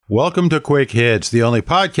Welcome to Quick Hits, the only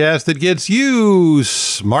podcast that gets you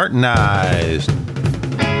smartenized.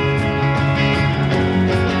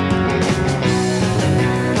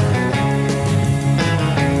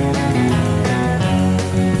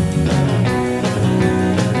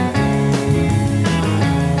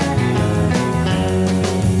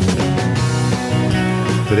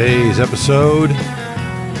 Today's episode,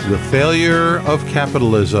 The Failure of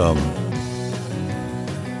Capitalism.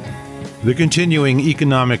 The continuing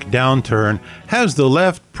economic downturn has the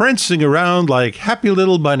left prancing around like happy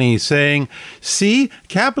little bunnies saying, "See,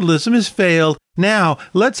 capitalism has failed. Now,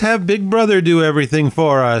 let's have Big Brother do everything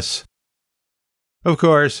for us." Of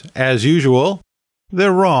course, as usual,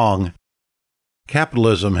 they're wrong.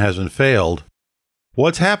 Capitalism hasn't failed.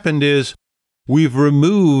 What's happened is we've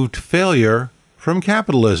removed failure from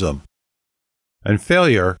capitalism. And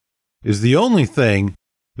failure is the only thing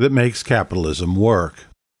that makes capitalism work.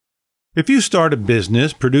 If you start a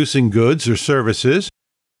business producing goods or services,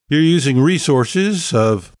 you're using resources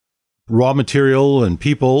of raw material and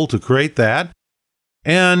people to create that.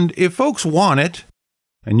 And if folks want it,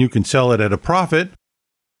 and you can sell it at a profit,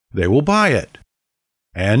 they will buy it.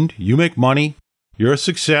 And you make money, you're a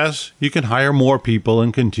success, you can hire more people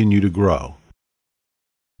and continue to grow.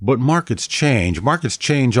 But markets change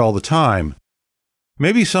all the time.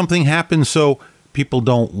 Maybe something happens so people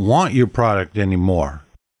don't want your product anymore.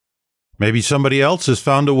 Maybe somebody else has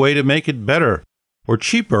found a way to make it better, or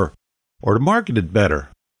cheaper, or to market it better.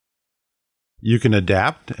 You can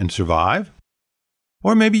adapt and survive,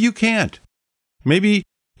 or maybe you can't. Maybe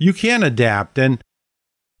you can adapt and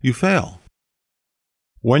you fail.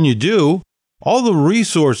 When you do, all the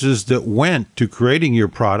resources that went to creating your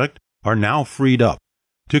product are now freed up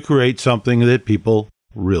to create something that people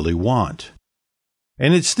really want.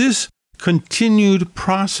 And it's this continued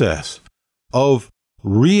process of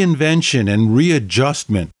reinvention and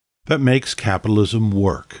readjustment that makes capitalism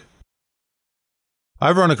work.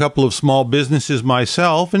 I've run a couple of small businesses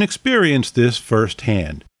myself and experienced this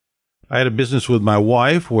firsthand. I had a business with my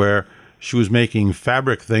wife where she was making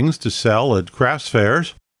fabric things to sell at crafts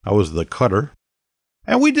fairs. I was the cutter.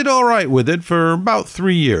 And we did all right with it for about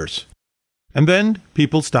 3 years. And then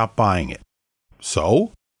people stopped buying it.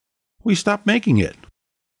 So we stopped making it.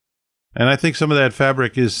 And I think some of that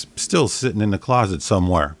fabric is still sitting in the closet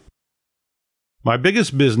somewhere. My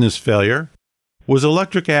biggest business failure was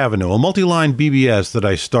Electric Avenue, a multi-line BBS that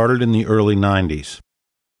I started in the early 90s.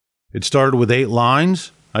 It started with 8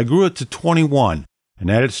 lines. I grew it to 21,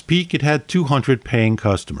 and at its peak it had 200 paying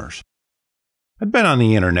customers. I'd been on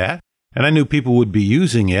the internet, and I knew people would be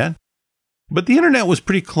using it, but the internet was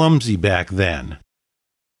pretty clumsy back then.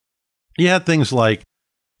 You had things like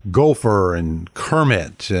Gopher and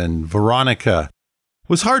Kermit and Veronica. It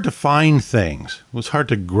was hard to find things. It was hard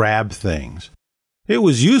to grab things. It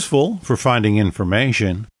was useful for finding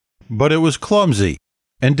information, but it was clumsy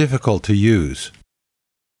and difficult to use.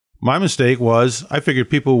 My mistake was I figured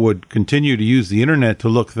people would continue to use the internet to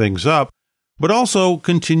look things up, but also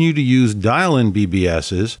continue to use dial-in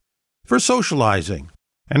BBSs for socializing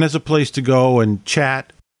and as a place to go and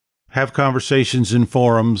chat, have conversations in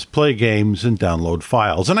forums, play games, and download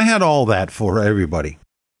files. And I had all that for everybody.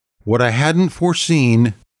 What I hadn't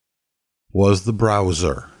foreseen was the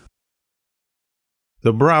browser.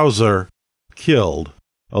 The browser killed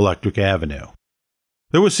Electric Avenue.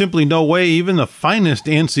 There was simply no way even the finest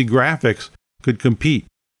ANSI graphics could compete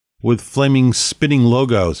with flaming spinning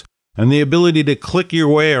logos and the ability to click your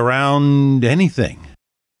way around anything.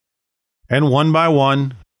 And one by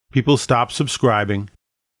one, people stopped subscribing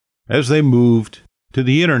as they moved to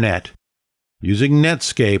the internet, using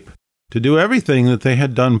Netscape to do everything that they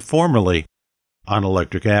had done formerly on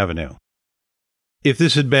Electric Avenue. If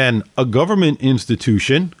this had been a government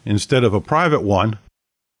institution instead of a private one,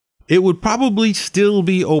 it would probably still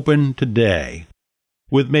be open today,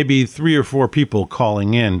 with maybe 3 or 4 people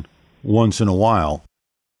calling in once in a while.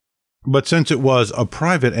 But since it was a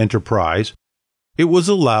private enterprise, it was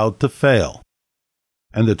allowed to fail.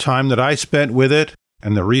 And the time that I spent with it,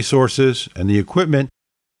 and the resources and the equipment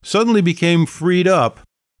suddenly became freed up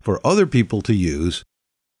for other people to use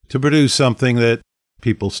to produce something that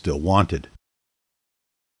people still wanted.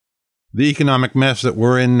 The economic mess that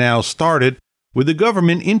we're in now started with the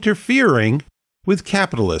government interfering with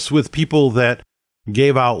capitalists, with people that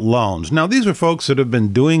gave out loans. Now, these are folks that have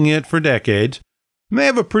been doing it for decades, and they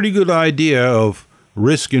have a pretty good idea of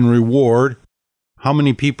risk and reward, how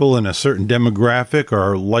many people in a certain demographic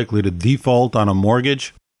are likely to default on a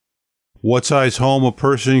mortgage, what size home a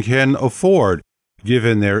person can afford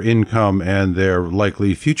given their income and their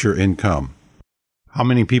likely future income, how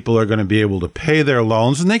many people are going to be able to pay their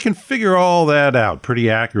loans, and they can figure all that out pretty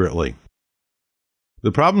accurately.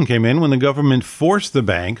 The problem came in when the government forced the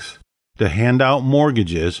banks to hand out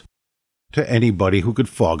mortgages to anybody who could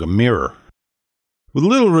fog a mirror, with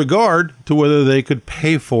little regard to whether they could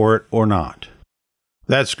pay for it or not.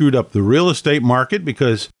 That screwed up the real estate market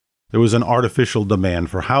because there was an artificial demand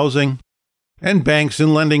for housing, and banks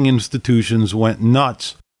and lending institutions went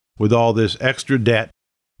nuts with all this extra debt,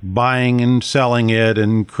 buying and selling it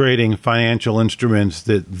and creating financial instruments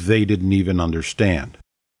that they didn't even understand.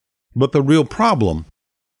 But the real problem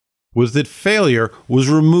was that failure was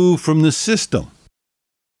removed from the system.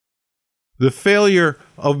 The failure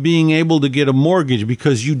of being able to get a mortgage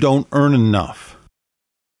because you don't earn enough,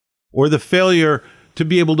 or the failure to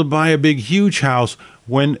be able to buy a big, huge house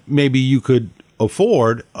when maybe you could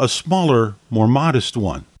afford a smaller, more modest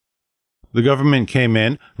one. The government came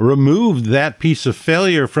in, removed that piece of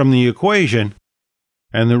failure from the equation,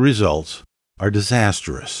 and the results are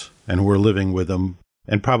disastrous. And we're living with them,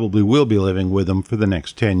 and probably will be living with them for the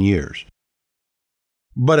next 10 years.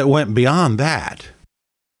 But it went beyond that.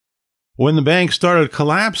 When the banks started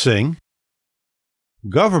collapsing,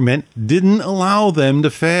 government didn't allow them to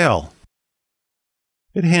fail.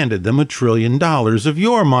 It handed them $1 trillion of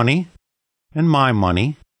your money and my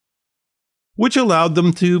money, which allowed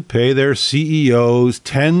them to pay their CEOs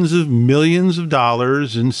tens of millions of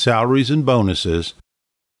dollars in salaries and bonuses.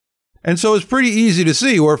 And so it's pretty easy to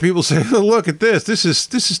see where people say, oh, look at this. This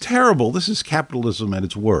is terrible. This is capitalism at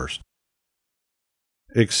its worst.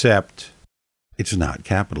 Except it's not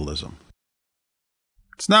capitalism.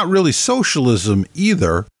 It's not really socialism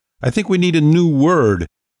either. I think we need a new word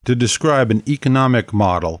to describe an economic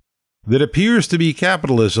model that appears to be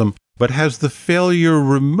capitalism but has the failure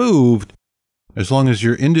removed as long as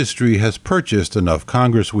your industry has purchased enough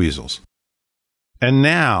Congress weasels. And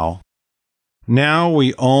now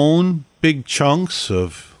we own big chunks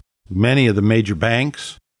of many of the major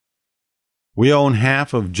banks. We own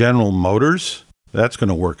half of General Motors. That's going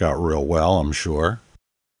to work out real well, I'm sure.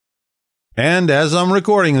 And as I'm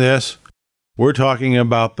recording this, we're talking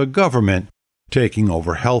about the government taking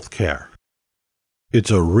over healthcare. It's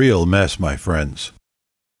a real mess, my friends.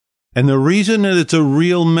 And the reason that it's a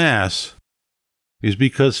real mess is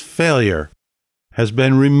because failure has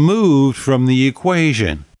been removed from the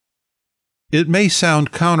equation. It may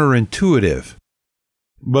sound counterintuitive,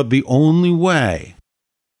 but the only way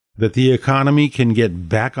that the economy can get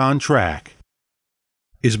back on track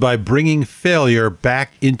is by bringing failure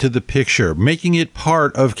back into the picture, making it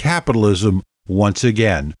part of capitalism once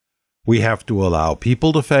again. We have to allow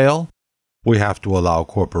people to fail, we have to allow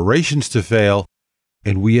corporations to fail,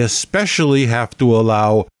 and we especially have to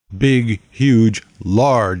allow big, huge,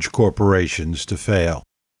 large corporations to fail,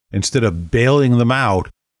 instead of bailing them out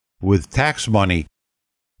with tax money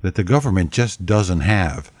that the government just doesn't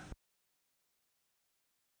have.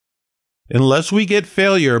 Unless we get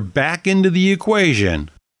failure back into the equation,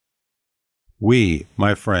 we,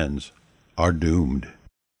 my friends, are doomed.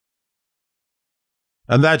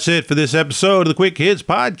 And that's it for this episode of the Quick Hits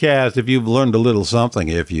Podcast. If you've learned a little something,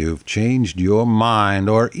 if you've changed your mind,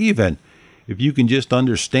 or even if you can just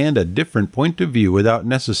understand a different point of view without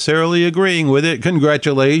necessarily agreeing with it,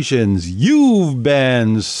 congratulations, you've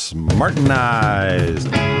been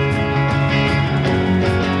smartenized.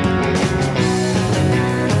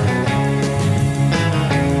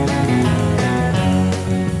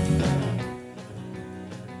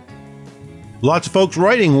 Lots of folks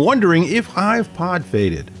writing, wondering if I've pod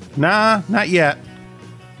faded. Nah, not yet.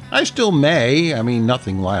 I still may. I mean,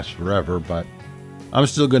 nothing lasts forever, but I'm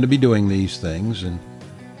still going to be doing these things and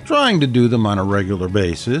trying to do them on a regular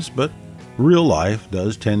basis, but real life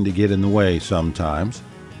does tend to get in the way sometimes.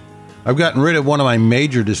 I've gotten rid of one of my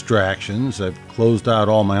major distractions. I've closed out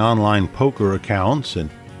all my online poker accounts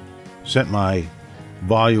and sent my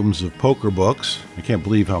volumes of poker books. I can't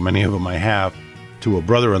believe how many of them I have to a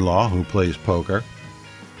brother-in-law who plays poker,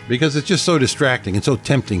 because it's just so distracting and so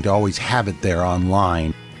tempting to always have it there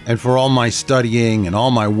online. And for all my studying and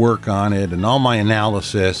all my work on it and all my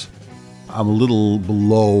analysis, I'm a little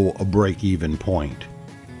below a break-even point.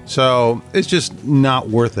 So it's just not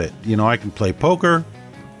worth it. You know, I can play poker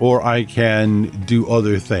or I can do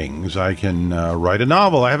other things. I can write a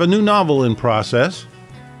novel. I have a new novel in process.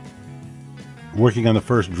 Working on the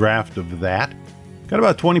first draft of that. Got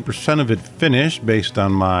about 20% of it finished based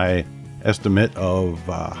on my estimate of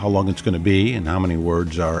how long it's going to be and how many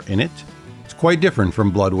words are in it. It's quite different from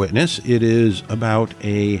Blood Witness. It is about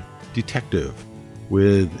a detective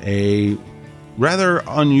with a rather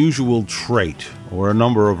unusual trait, or a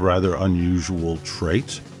number of rather unusual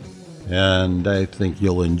traits. And I think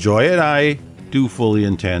you'll enjoy it. I do fully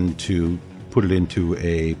intend to put it into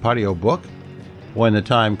a Podio book when the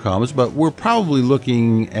time comes, but we're probably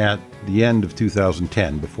looking at the end of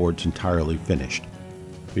 2010 before it's entirely finished,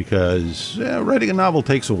 because writing a novel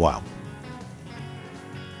takes a while.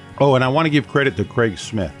 Oh, and I want to give credit to Craig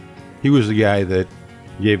Smith. He was the guy that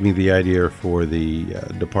gave me the idea for the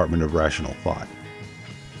Department of Rational Thought.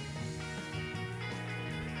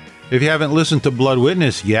 If you haven't listened to Blood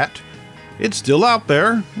Witness yet, it's still out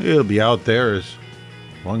there. It'll be out there as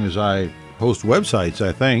long as I host websites,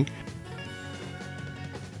 I think.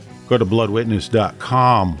 Go to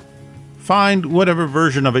bloodwitness.com. Find whatever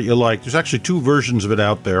version of it you like. There's actually 2 versions of it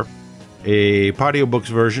out there. A Podiobooks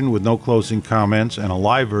version with no closing comments, and a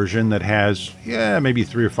live version that has, maybe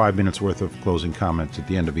 3 or 5 minutes worth of closing comments at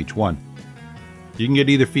the end of each one. You can get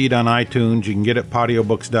either feed on iTunes. You can get it at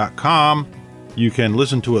podiobooks.com. You can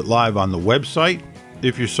listen to it live on the website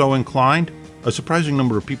if you're so inclined. A surprising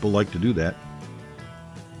number of people like to do that.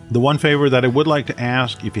 The one favor that I would like to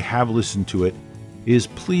ask, if you have listened to it, is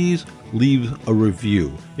please leave a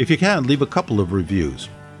review. If you can, leave a couple of reviews.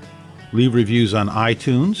 Leave reviews on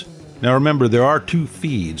iTunes. Now remember, there are 2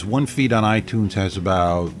 feeds. One feed on iTunes has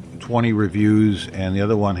about 20 reviews, and the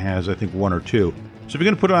other one has, I think, 1 or 2. So if you're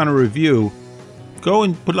going to put on a review, go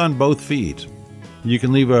and put it on both feeds. You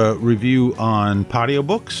can leave a review on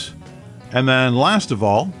Podiobooks, and then last of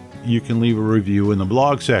all, you can leave a review in the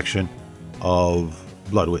blog section of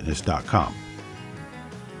bloodwitness.com.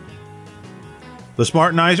 The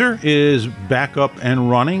Smartnizer is back up and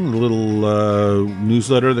running, the little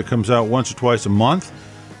newsletter that comes out once or twice a month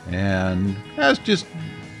and has just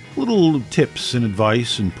little tips and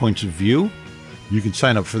advice and points of view. You can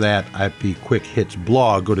sign up for that at the Quick Hits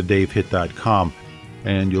blog. Go to davehit.com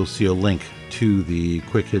and you'll see a link to the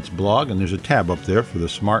Quick Hits blog, and there's a tab up there for the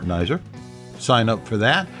Smartnizer. Sign up for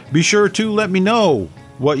that. Be sure to let me know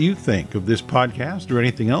what you think of this podcast or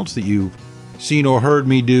anything else that you've seen or heard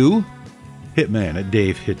me do. Hitman at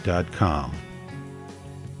davehit.com.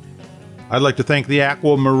 I'd like to thank the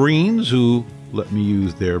Aquamarines who let me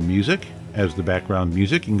use their music as the background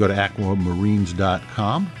music. You can go to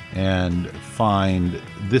aquamarines.com and find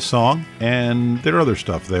this song and their other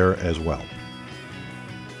stuff there as well.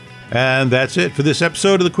 And that's it for this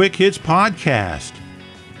episode of the Quick Hits Podcast.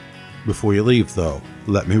 Before you leave, though,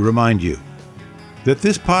 let me remind you that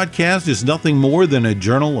this podcast is nothing more than a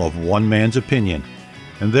journal of one man's opinion,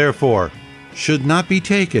 and therefore should not be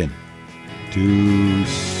taken too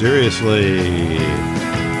seriously.